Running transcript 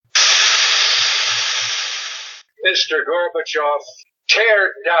Mr. Gorbachev,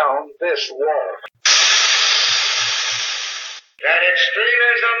 tear down this wall. That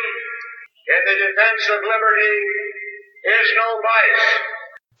extremism in the defense of liberty is no vice.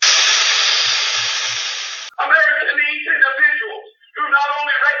 America needs individuals who not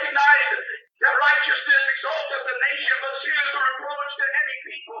only recognize that righteousness exalteth the nation, but sin is a reproach to any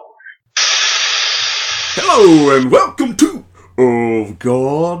people. Hello and welcome to Of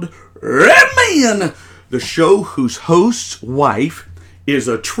God and Man, the show whose host's wife is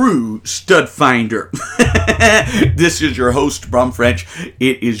a true stud finder. This is your host, Brom French.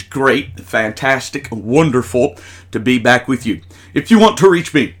 It is great, fantastic, wonderful to be back with you. If you want to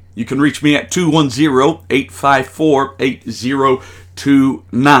reach me, you can reach me at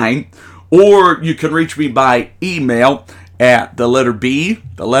 210-854-8029, or you can reach me by email at the letter B,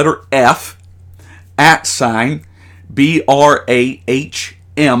 the letter F, @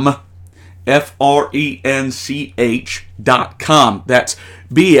 BRAHMFRENCH.com. That's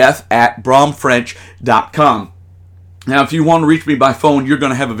BF@BromFrench.com. Now, if you want to reach me by phone, you're going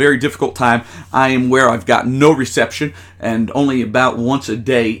to have a very difficult time. I am where I've got no reception, and only about once a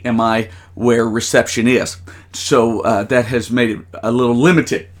day am I where reception is. So that has made it a little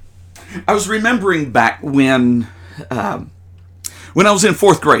limited. I was remembering back when I was in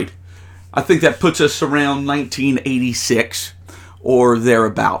 4th grade. I think that puts us around 1986 or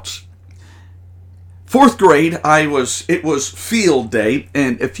thereabouts. 4th grade, it was field day,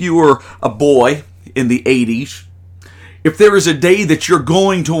 and if you were a boy in the 80s, if there is a day that you're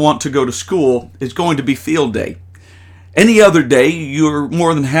going to want to go to school, it's going to be field day. Any other day, you're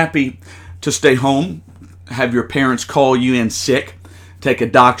more than happy to stay home, have your parents call you in sick, take a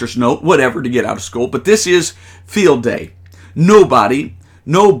doctor's note, whatever, to get out of school. But this is field day. No boy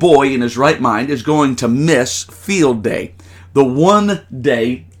in his right mind is going to miss field day. The one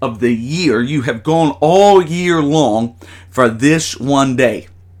day of the year you have gone all year long for this one day.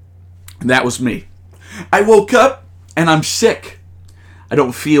 And that was me. I woke up and I'm sick. I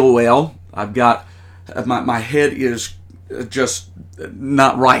don't feel well. I've got, my head is just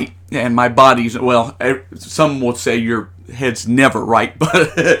not right. And my body's, well, some will say your head's never right.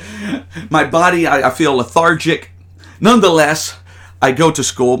 But my body, I feel lethargic. Nonetheless, I go to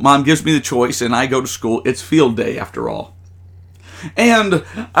school. Mom gives me the choice and I go to school. It's field day after all. And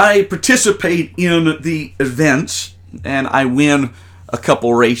I participate in the events and I win a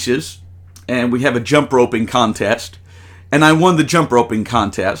couple races. And we have a jump roping contest. And I won the jump roping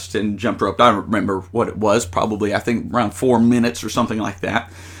contest and jump roped. I don't remember what it was, probably I think around 4 minutes or something like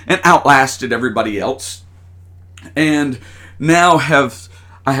that. And outlasted everybody else. And now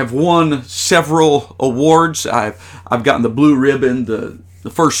I have won several awards. I've gotten the blue ribbon, the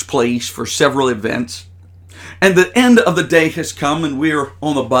first place for several events. And the end of the day has come and we're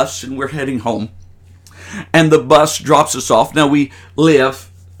on the bus and we're heading home. And the bus drops us off. Now we live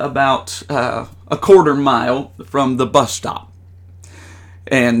about a quarter mile from the bus stop.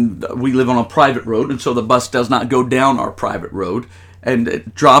 And we live on a private road, and so the bus does not go down our private road. And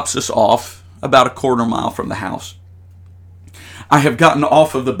it drops us off about a quarter mile from the house. I have gotten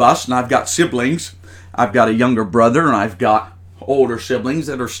off of the bus, and I've got siblings. I've got a younger brother, and I've got older siblings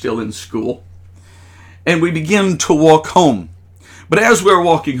that are still in school. And we begin to walk home. But as we're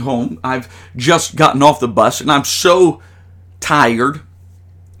walking home, I've just gotten off the bus, and I'm so tired,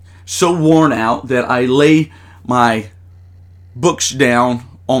 so worn out, that I lay my books down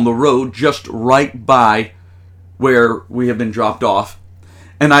on the road just right by where we have been dropped off.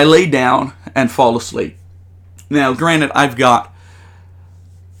 And I lay down and fall asleep. Now, granted, I've got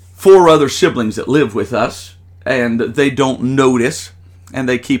 4 other siblings that live with us, and they don't notice, and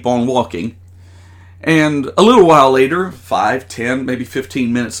they keep on walking. And a little while later, 5, 10, maybe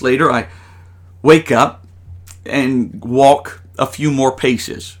 15 minutes later, I wake up and walk a few more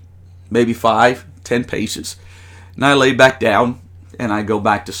paces, maybe 5, 10 paces. And I lay back down, and I go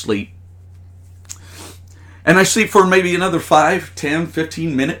back to sleep. And I sleep for maybe another 5, 10,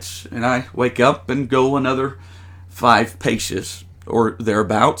 15 minutes, and I wake up and go another 5 paces or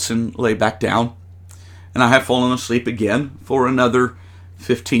thereabouts and lay back down. And I have fallen asleep again for another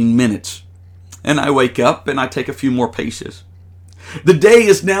 15 minutes. And I wake up and I take a few more paces. The day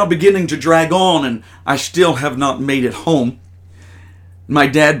is now beginning to drag on and I still have not made it home. My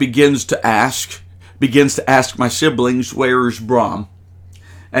dad begins to ask my siblings, "Where's Brom?"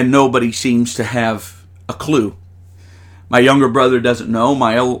 And nobody seems to have a clue. My younger brother doesn't know.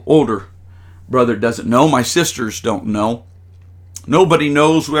 My older brother doesn't know. My sisters don't know. Nobody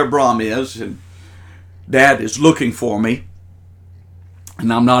knows where Brom is, and Dad is looking for me.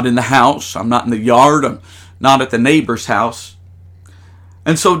 And I'm not in the house. I'm not in the yard. I'm not at the neighbor's house.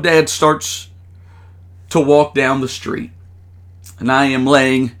 And so Dad starts to walk down the street. And I am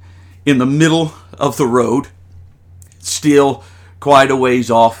laying in the middle of the road, still quite a ways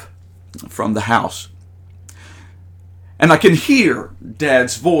off from the house. And I can hear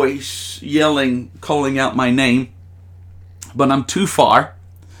Dad's voice yelling, calling out my name, but I'm too far,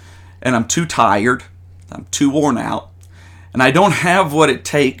 and I'm too tired, I'm too worn out, and I don't have what it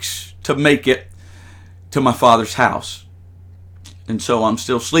takes to make it to my Father's house. And so I'm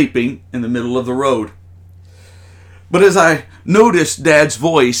still sleeping in the middle of the road. But as I notice Dad's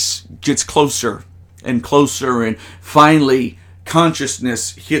voice gets closer and closer, and finally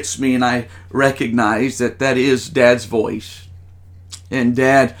consciousness hits me, and I recognize that that is Dad's voice. And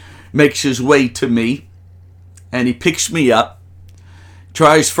Dad makes his way to me, and he picks me up,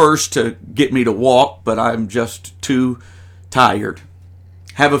 tries first to get me to walk, but I'm just too tired.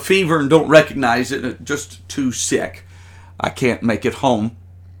 Have a fever and don't recognize it, just too sick. I can't make it home.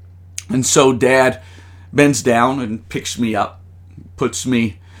 And so Dad bends down and picks me up, puts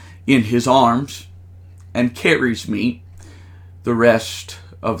me in his arms, and carries me the rest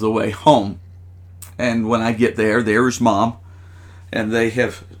of the way home. And when I get there, there's Mom, and they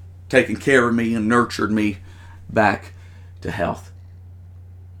have taken care of me and nurtured me back to health.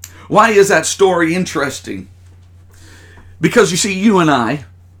 Why is that story interesting? Because you see, you and I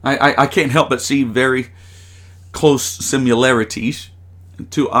can't help but see very close similarities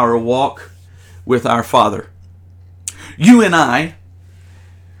to our walk with our Father. You and I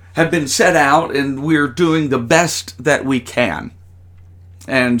have been set out, and we're doing the best that we can.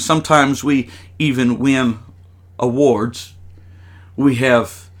 And sometimes we even win awards. We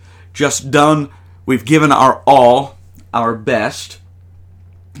have just we've given our all, our best,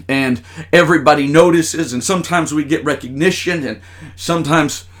 and everybody notices, and sometimes we get recognition, and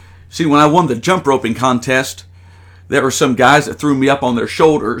sometimes, see, when I won the jump roping contest, there were some guys that threw me up on their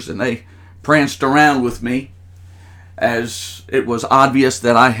shoulders, and they pranced around with me, as it was obvious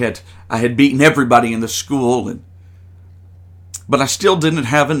that I had beaten everybody in the school, but I still didn't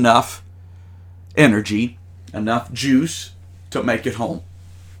have enough energy, enough juice to make it home.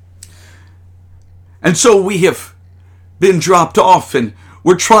 And so we have been dropped off, and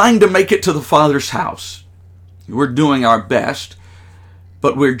we're trying to make it to the Father's house. We're doing our best,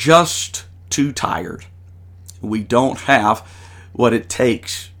 but we're just too tired. We don't have what it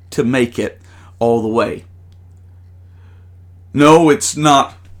takes to make it all the way. No, it's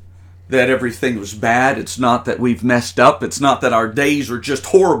not that everything was bad. It's not that we've messed up. It's not that our days are just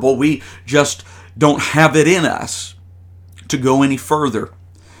horrible. We just don't have it in us to go any further.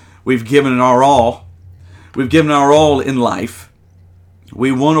 We've given our all. We've given our all in life.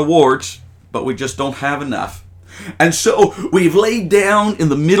 We won awards, but we just don't have enough. And so we've laid down in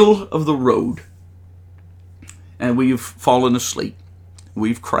the middle of the road, and we've fallen asleep.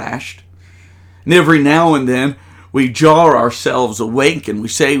 We've crashed. And every now and then, we jar ourselves awake and we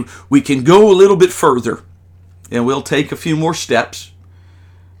say we can go a little bit further, and we'll take a few more steps.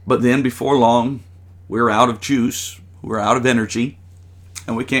 But then before long, we're out of juice, we're out of energy,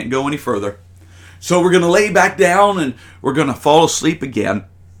 and we can't go any further. So we're going to lay back down and we're going to fall asleep again,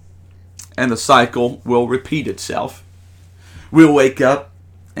 and the cycle will repeat itself. We'll wake up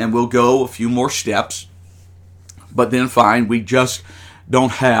and we'll go a few more steps, but then find we just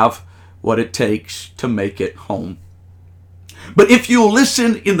don't have what it takes to make it home. But if you'll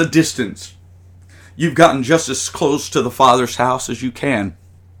listen in the distance, you've gotten just as close to the Father's house as you can.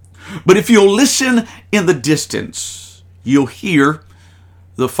 But if you'll listen in the distance, you'll hear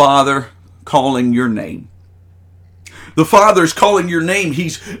the Father calling your name. The Father's calling your name.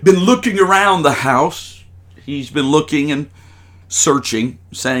 He's been looking around the house. He's been looking and searching,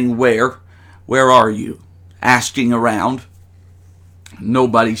 saying, Where are you? Asking around.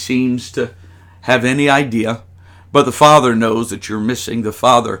 Nobody seems to have any idea, but the Father knows that you're missing. The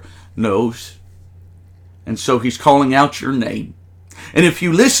Father knows. And so He's calling out your name. And if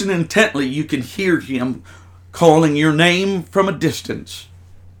you listen intently, you can hear Him calling your name from a distance.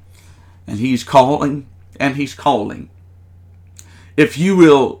 And He's calling, and He's calling. If you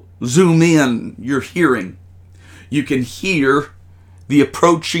will zoom in your hearing, you can hear the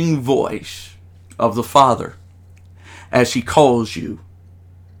approaching voice of the Father as He calls you.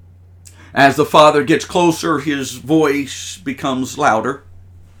 As the Father gets closer, His voice becomes louder.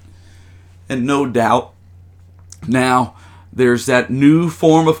 And no doubt, now there's that new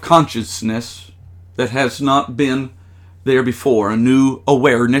form of consciousness that has not been there before, a new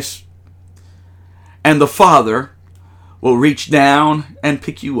awareness. And the Father will reach down and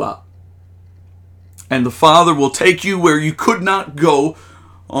pick you up. And the Father will take you where you could not go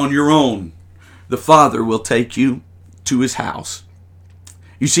on your own. The Father will take you to His house.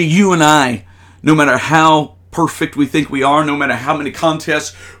 You see, you and I No matter how perfect we think we are, no matter how many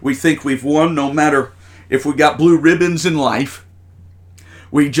contests we think we've won, no matter if we got blue ribbons in life,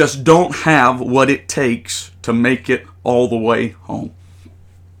 we just don't have what it takes to make it all the way home.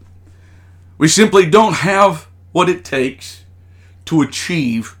 We simply don't have what it takes to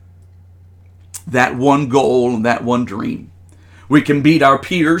achieve that one goal and that one dream. We can beat our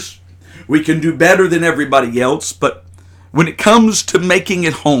peers. We can do better than everybody else, but when it comes to making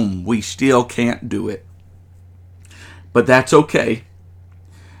it home, we still can't do it. But that's okay,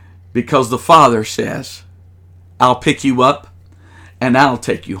 because the Father says, I'll pick you up and I'll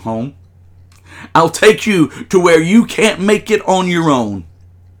take you home. I'll take you to where you can't make it on your own.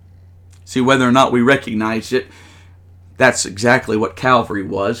 See, whether or not we recognize it, that's exactly what Calvary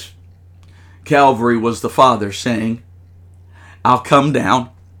was. Calvary was the Father saying, I'll come down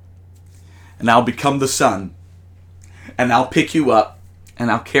and I'll become the Son, and I'll pick you up and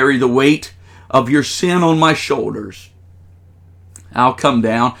I'll carry the weight of your sin on my shoulders. I'll come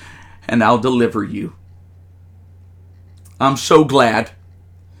down and I'll deliver you. I'm so glad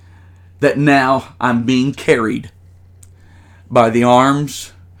that now I'm being carried by the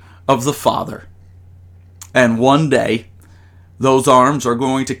arms of the Father. And one day, those arms are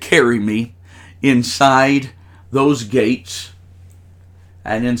going to carry me inside those gates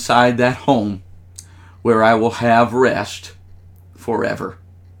and inside that home where I will have rest forever.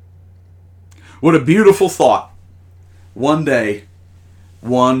 What a beautiful thought. One day,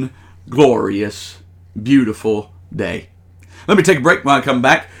 one glorious, beautiful day. Let me take a break. When I come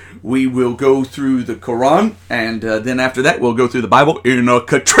back, we will go through the Quran, and then after that, we'll go through the Bible in a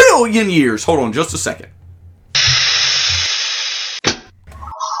quadrillion years. Hold on just a second.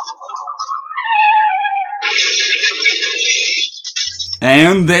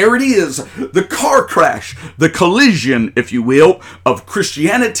 And there it is, the car crash, the collision, if you will, of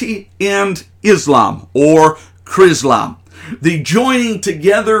Christianity and Islam, or Chrislam. The joining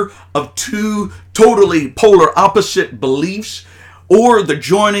together of two totally polar opposite beliefs, or the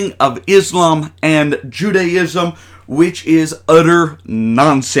joining of Islam and Judaism, which is utter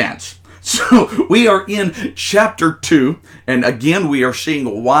nonsense. So we are in chapter 2, and again we are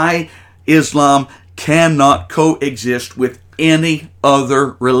seeing why Islam cannot coexist with any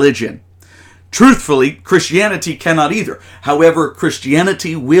other religion. Truthfully, Christianity cannot either. However,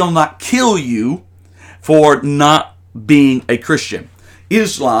 Christianity will not kill you for not being a Christian.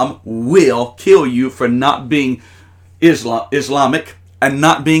 Islam will kill you for not being Islamic and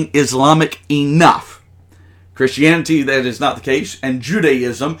not being Islamic enough. Christianity, that is not the case, and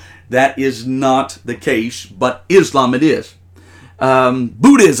Judaism, that is not the case, but Islam it is.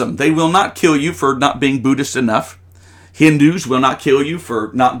 Buddhism, they will not kill you for not being Buddhist enough. Hindus will not kill you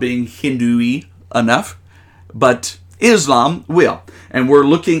for not being Hindu-y enough, but Islam will. And we're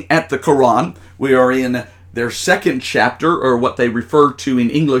looking at the Quran. We are in their second chapter, or what they refer to in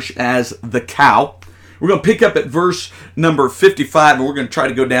English as the cow. We're going to pick up at verse number 55, and we're going to try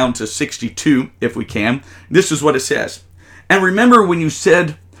to go down to 62 if we can. This is what it says. And remember when you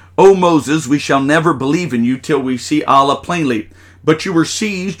said, O Moses, we shall never believe in you till we see Allah plainly. But you were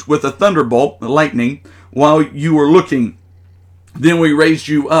seized with a thunderbolt, the lightning, while you were looking. Then we raised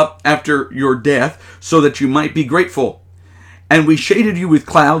you up after your death, so that you might be grateful. And we shaded you with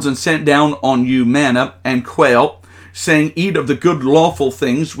clouds and sent down on you manna and quail, saying, Eat of the good lawful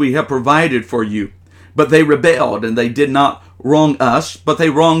things we have provided for you. But they rebelled, and they did not wrong us, but they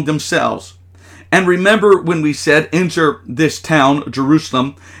wronged themselves. And remember when we said, Enter this town,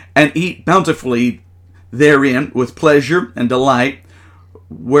 Jerusalem, and eat bountifully therein with pleasure and delight,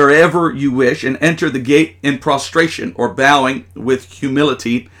 wherever you wish, and enter the gate in prostration or bowing with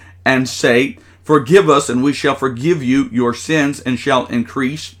humility, and say, Forgive us, and we shall forgive you your sins, and shall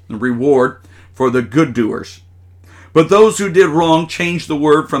increase the reward for the good doers. But those who did wrong changed the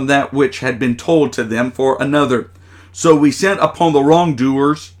word from that which had been told to them for another. So we sent upon the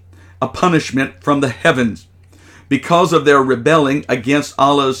wrongdoers a punishment from the heavens, because of their rebelling against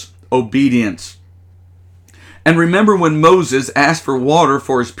Allah's obedience. And remember when Moses asked for water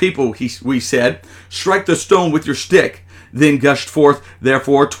for his people, we said, Strike the stone with your stick. Then gushed forth,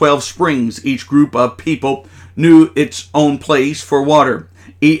 therefore, 12 springs. Each group of people knew its own place for water.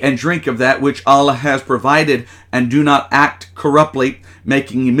 Eat and drink of that which Allah has provided, and do not act corruptly,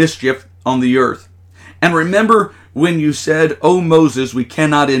 making mischief on the earth. And remember when you said, O Moses, we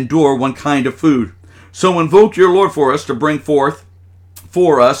cannot endure one kind of food. So invoke your Lord for us to bring forth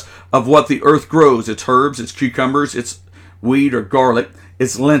for us of what the earth grows, its herbs, its cucumbers, its wheat or garlic,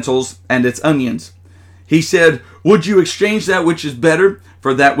 its lentils, and its onions. He said, Would you exchange that which is better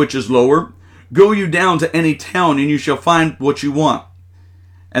for that which is lower? Go you down to any town, and you shall find what you want.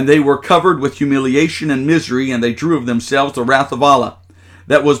 And they were covered with humiliation and misery, and they drew of themselves the wrath of Allah.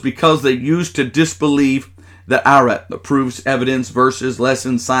 That was because they used to disbelieve the ayat, the proofs, evidence, verses,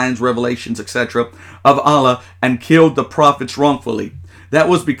 lessons, signs, revelations, etc. of Allah, and killed the prophets wrongfully. That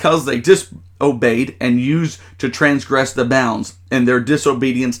was because they disobeyed and used to transgress the bounds in their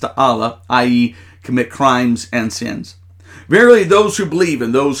disobedience to Allah, i.e., commit crimes and sins. Verily, those who believe,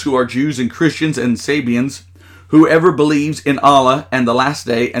 and those who are Jews and Christians and Sabians, whoever believes in Allah and the last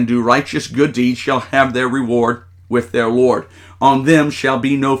day and do righteous good deeds shall have their reward with their Lord. On them shall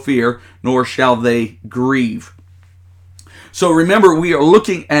be no fear, nor shall they grieve. So remember, we are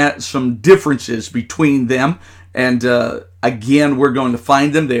looking at some differences between them. And again, we're going to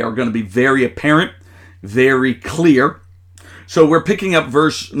find them. They are going to be very apparent, very clear. So we're picking up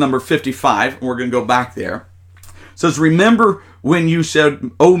verse number 55, and we're going to go back there. It says, remember when you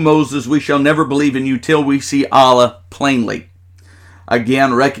said, O Moses, we shall never believe in you till we see Allah plainly.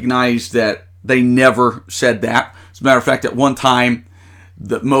 Again, recognize that they never said that. As a matter of fact, at one time,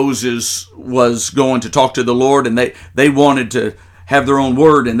 that Moses was going to talk to the Lord, and they wanted to have their own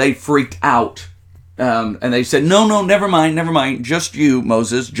word, and they freaked out. And they said, no, never mind, just you,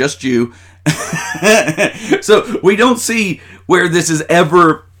 Moses, just you. So we don't see where this is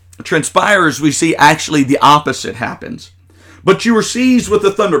ever transpires. We see actually the opposite happens. But you were seized with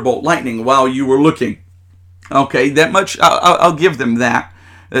a thunderbolt, lightning, while you were looking. Okay, that much, I'll give them that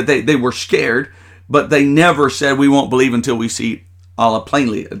they were scared, but they never said we won't believe until we see Allah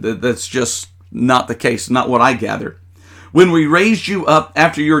plainly. That's just not the case, not what I gathered. When we raised you up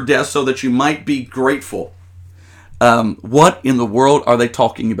after your death so that you might be grateful. What in the world are they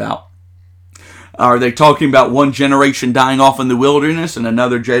talking about? Are they talking about one generation dying off in the wilderness and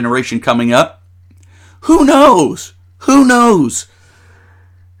another generation coming up? Who knows? Who knows?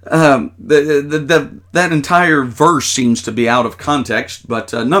 That entire verse seems to be out of context,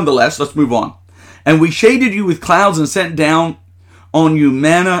 but nonetheless, let's move on. And we shaded you with clouds and sent down on you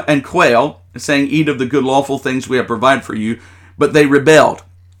manna and quail, saying, eat of the good lawful things we have provided for you. But they rebelled.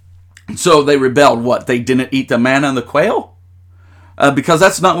 So they rebelled what? They didn't eat the manna and the quail? Because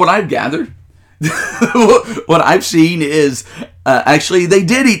that's not what I've gathered. What I've seen is actually they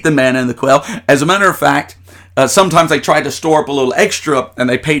did eat the manna and the quail. As a matter of fact, sometimes they tried to store up a little extra and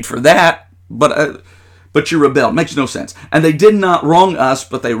they paid for that. But you rebelled. Makes no sense. And they did not wrong us,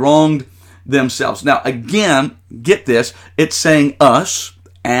 but they wronged themselves. Now again, get this. It's saying us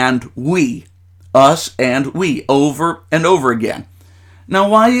and we. Us and we. Over and over again. Now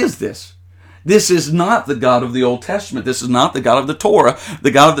why is this? This is not the God of the Old Testament. This is not the God of the Torah.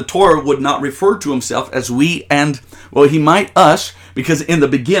 The God of the Torah would not refer to himself as we and, well, he might us, because in the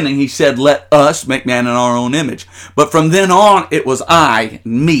beginning he said, let us make man in our own image. But from then on, it was I,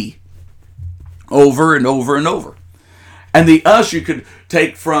 me, over and over and over. And the us you could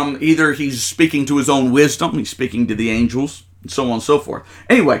take from either he's speaking to his own wisdom, he's speaking to the angels, and so on and so forth.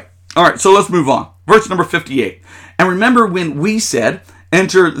 Anyway, all right, so let's move on. Verse number 58. And remember when we said,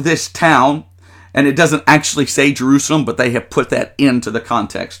 enter this town, and it doesn't actually say Jerusalem, but they have put that into the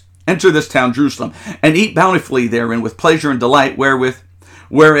context. Enter this town, Jerusalem, and eat bountifully therein with pleasure and delight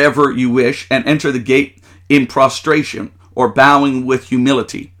wherever you wish, and enter the gate in prostration or bowing with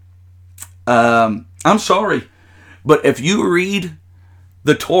humility. I'm sorry, but if you read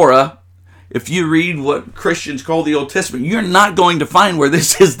the Torah, if you read what Christians call the Old Testament, you're not going to find where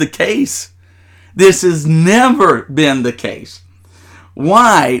this is the case. This has never been the case.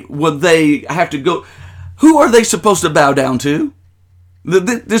 Why would they have to go? Who are they supposed to bow down to?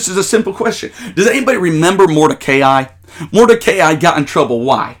 This is a simple question. Does anybody remember Mordecai? Mordecai got in trouble.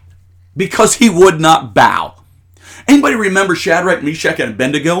 Why? Because he would not bow. Anybody remember Shadrach, Meshach, and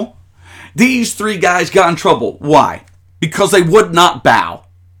Abednego? These three guys got in trouble. Why? Because they would not bow.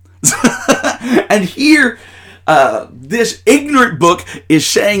 And here, this ignorant book is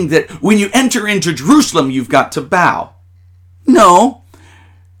saying that when you enter into Jerusalem, you've got to bow. No.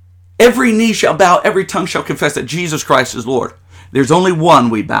 Every knee shall bow, every tongue shall confess that Jesus Christ is Lord. There's only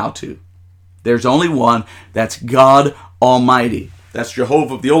one we bow to. There's only one. That's God Almighty. That's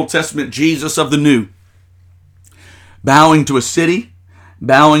Jehovah of the Old Testament, Jesus of the New. Bowing to a city,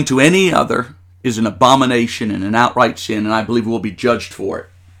 bowing to any other, is an abomination and an outright sin, and I believe we'll be judged for it.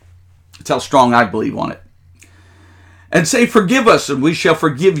 That's how strong I believe on it. And say, forgive us, and we shall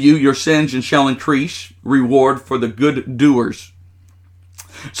forgive you your sins, and shall increase reward for the good doers.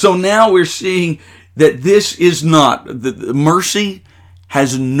 So now we're seeing that this is not, the mercy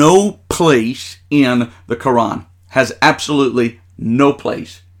has no place in the Quran. Has absolutely no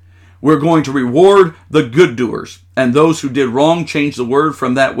place. We're going to reward the good doers, and those who did wrong changed the word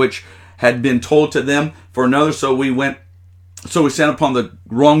from that which had been told to them for another. So we went So he sent upon the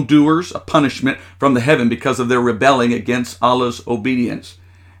wrongdoers a punishment from the heaven because of their rebelling against Allah's obedience,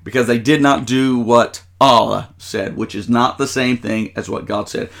 because they did not do what Allah said, which is not the same thing as what God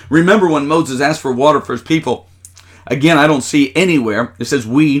said. Remember when Moses asked for water for his people? Again, I don't see anywhere. It says,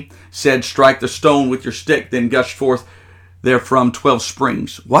 we said, strike the stone with your stick, then gushed forth therefrom 12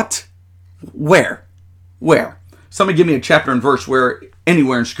 springs. What? Where? Somebody give me a chapter and verse where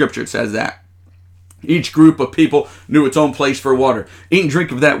anywhere in Scripture it says that. Each group of people knew its own place for water. Eat and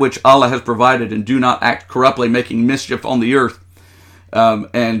drink of that which Allah has provided, and do not act corruptly, making mischief on the earth.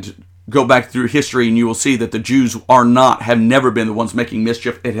 And go back through history, and you will see that the Jews have never been the ones making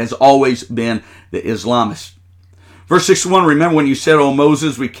mischief. It has always been the Islamists. Verse 61, remember when you said, O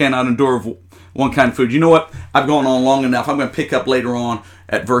Moses, we cannot endure one kind of food. You know what? I've gone on long enough. I'm going to pick up later on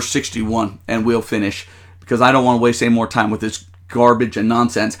at verse 61, and we'll finish, because I don't want to waste any more time with this garbage and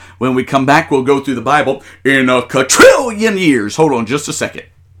nonsense. When we come back, we'll go through the Bible in a quadrillion years. Hold on just a second.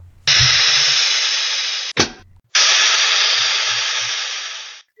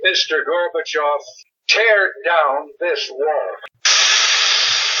 Mr. Gorbachev, tear down this wall.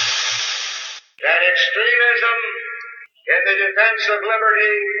 That extremism in the defense of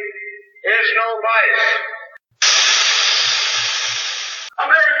liberty is no vice.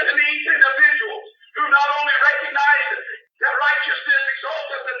 America needs individuals who not only recognize that righteousness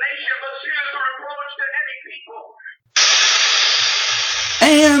exalteth the nation, but sin is a reproach to any people.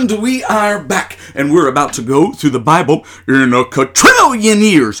 And we are back, and we're about to go through the Bible in a quadrillion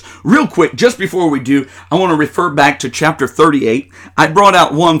years. Real quick, just before we do, I want to refer back to chapter 38. I brought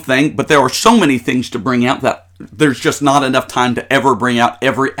out one thing, but there are so many things to bring out that there's just not enough time to ever bring out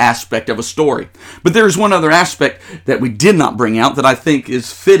every aspect of a story. But there's one other aspect that we did not bring out that I think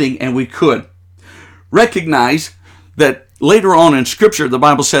is fitting, and we could. Recognize that later on in Scripture, the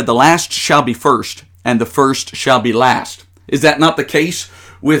Bible said, the last shall be first, and the first shall be last. Is that not the case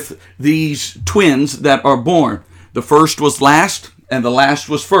with these twins that are born? The first was last, and the last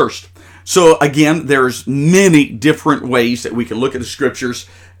was first. So again, there's many different ways that we can look at the Scriptures,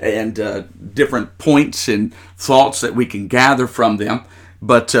 and different points and thoughts that we can gather from them.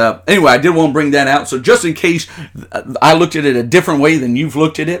 But anyway, I did want to bring that out. So just in case I looked at it a different way than you've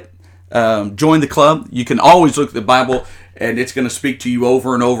looked at it, join the club. You can always look at the Bible, and it's going to speak to you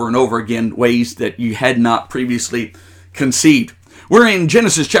over and over and over again, ways that you had not previously conceived. We're in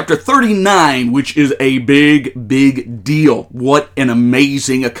Genesis chapter 39, which is a big, big deal. What an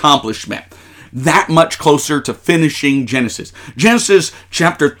amazing accomplishment. That much closer to finishing Genesis. Genesis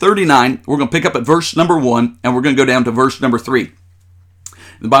chapter 39, we're going to pick up at verse number 1, and we're going to go down to verse number 3.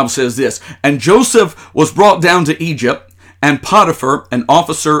 The Bible says this, and Joseph was brought down to Egypt, and Potiphar, an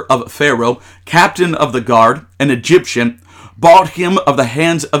officer of Pharaoh, captain of the guard, an Egyptian, bought him of the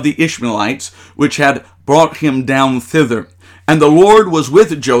hands of the Ishmaelites, which had brought him down thither. And the Lord was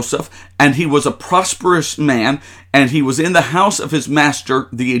with Joseph, and he was a prosperous man, and he was in the house of his master,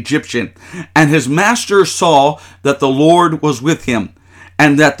 the Egyptian. And his master saw that the Lord was with him,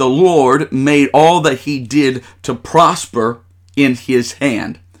 and that the Lord made all that he did to prosper in his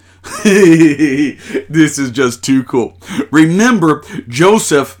hand. This is just too cool. Remember,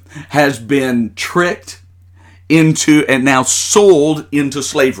 Joseph has been tricked into and now sold into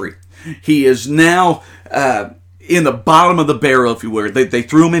slavery. He is now in the bottom of the barrel, if you will. They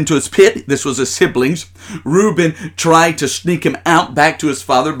threw him into his pit. This was his siblings. Reuben tried to sneak him out back to his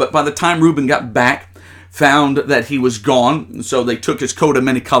father, but by the time Reuben got back, found that he was gone. So they took his coat of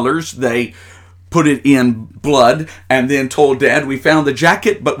many colors. They put it in blood, and then told Dad, we found the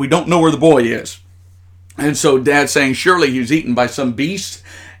jacket, but we don't know where the boy is. And so Dad's saying, surely he was eaten by some beast.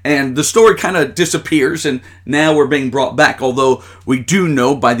 And the story kind of disappears, and now we're being brought back. Although we do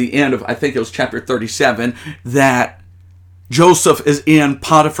know by the end of, I think it was chapter 37, that Joseph is in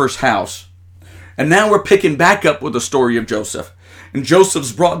Potiphar's house. And now we're picking back up with the story of Joseph. And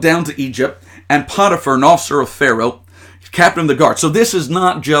Joseph's brought down to Egypt, and Potiphar, an officer of Pharaoh, captain of the guard. So this is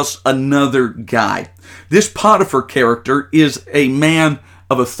not just another guy. This Potiphar character is a man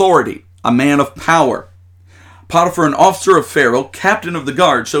of authority, a man of power. Potiphar, an officer of Pharaoh, captain of the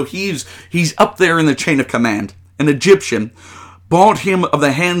guard. So he's up there in the chain of command. An Egyptian bought him of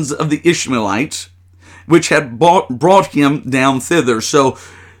the hands of the Ishmaelites, which had brought him down thither. So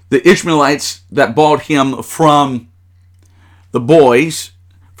the Ishmaelites that bought him from the boys,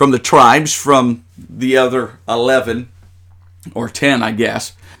 from the tribes, from the other 11 or 10, I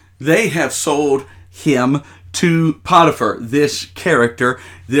guess, they have sold him to Potiphar, this character,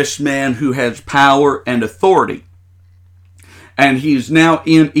 this man who has power and authority. And he's now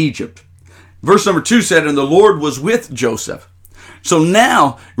in Egypt. Verse number 2 said, and the Lord was with Joseph. So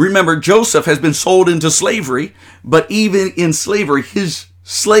now, remember, Joseph has been sold into slavery, but even in slavery, his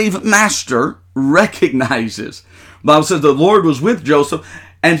slave master recognizes. The Bible says the Lord was with Joseph,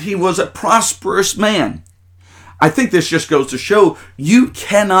 and he was a prosperous man. I think this just goes to show you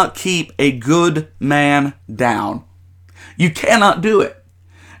cannot keep a good man down. You cannot do it.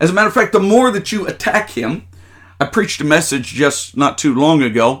 As a matter of fact, the more that you attack him, I preached a message just not too long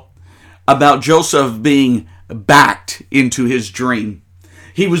ago about Joseph being backed into his dream.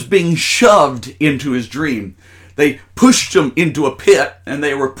 He was being shoved into his dream. They pushed him into a pit, and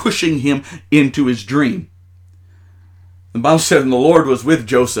they were pushing him into his dream. The Bible said, and the Lord was with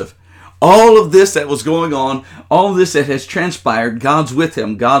Joseph. All of this that was going on, all of this that has transpired, God's with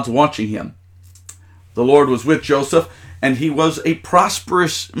him. God's watching him. The Lord was with Joseph, and he was a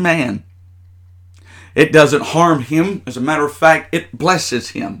prosperous man. It doesn't harm him. As a matter of fact, it blesses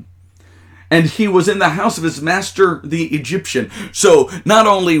him. And he was in the house of his master, the Egyptian. So not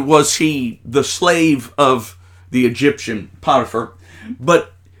only was he the slave of the Egyptian, Potiphar,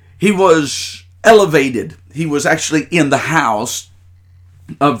 but he was elevated. He was actually in the house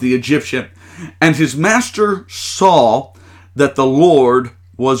of the Egyptian. And his master saw that the Lord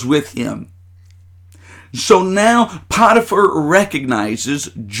was with him. So now Potiphar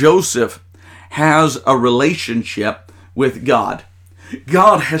recognizes Joseph has a relationship with God.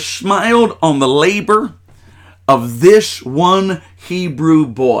 God has smiled on the labor of this one Hebrew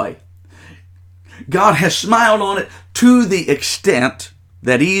boy. God has smiled on it to the extent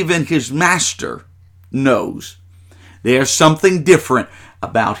that even his master knows there's something different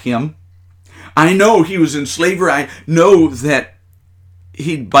about him. I know he was in slavery. I know that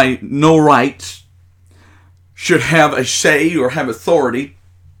he by no rights should have a say or have authority,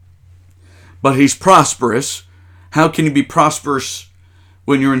 but he's prosperous. How can you be prosperous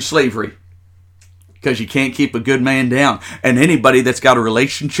when you're in slavery? Because you can't keep a good man down. And anybody that's got a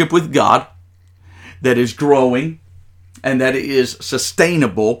relationship with God that is growing and that is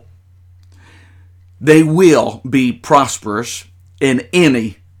sustainable, they will be prosperous in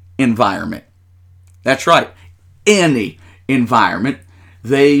any environment. That's right. Any environment,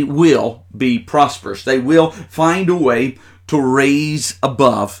 they will be prosperous. They will find a way to raise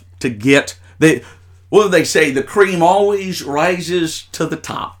above, to get... What do they say? The cream always rises to the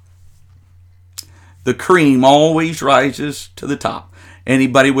top. The cream always rises to the top.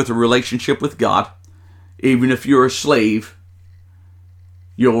 Anybody with a relationship with God, even if you're a slave,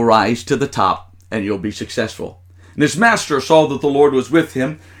 you'll rise to the top and you'll be successful. And his master saw that the Lord was with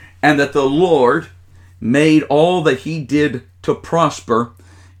him, and that the Lord made all that he did to prosper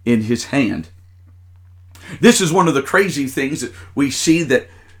in his hand. This is one of the crazy things that we see that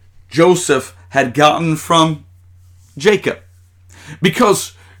Joseph had gotten from Jacob.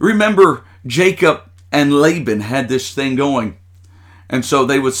 Because remember, Jacob and Laban had this thing going. And so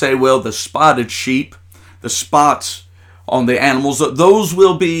they would say, well, the spotted sheep, the spots on the animals, those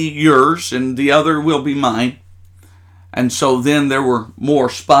will be yours and the other will be mine. And so then there were more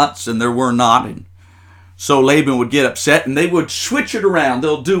spots than there were not. And so Laban would get upset and they would switch it around.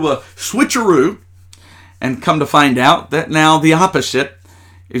 They'll do a switcheroo and come to find out that now the opposite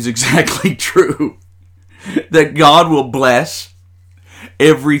is exactly true. That God will bless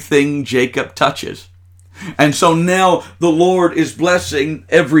everything Jacob touches. And so now the Lord is blessing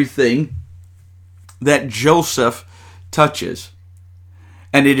everything that Joseph touches.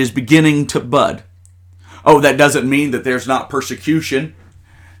 And it is beginning to bud. Oh, that doesn't mean that there's not persecution,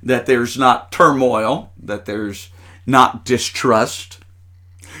 that there's not turmoil, that there's not distrust.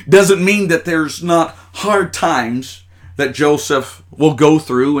 Doesn't mean that there's not hard times that Joseph will go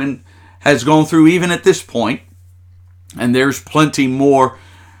through and has gone through even at this point. And there's plenty more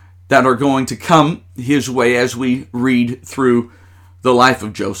that are going to come his way as we read through the life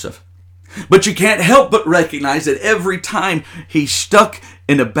of Joseph. But you can't help but recognize that every time he's stuck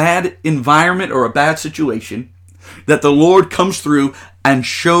in a bad environment or a bad situation, that the Lord comes through and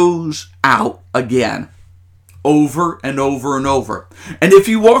shows out again. Over and over and over. And if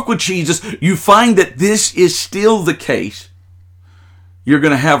you walk with Jesus, you find that this is still the case. You're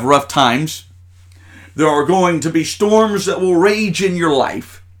going to have rough times. There are going to be storms that will rage in your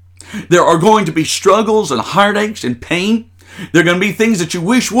life. There are going to be struggles and heartaches and pain. There are going to be things that you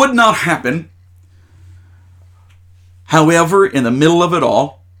wish would not happen. However, in the middle of it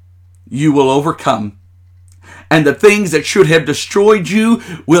all, you will overcome. And the things that should have destroyed you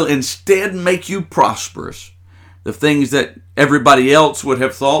will instead make you prosperous. The things that everybody else would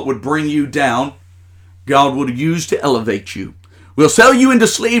have thought would bring you down, God will use to elevate you. We'll sell you into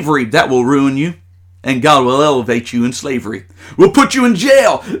slavery. That will ruin you. And God will elevate you in slavery. We'll put you in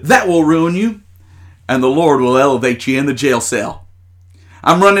jail. That will ruin you. And the Lord will elevate you in the jail cell.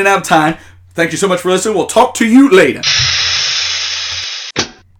 I'm running out of time. Thank you so much for listening. We'll talk to you later.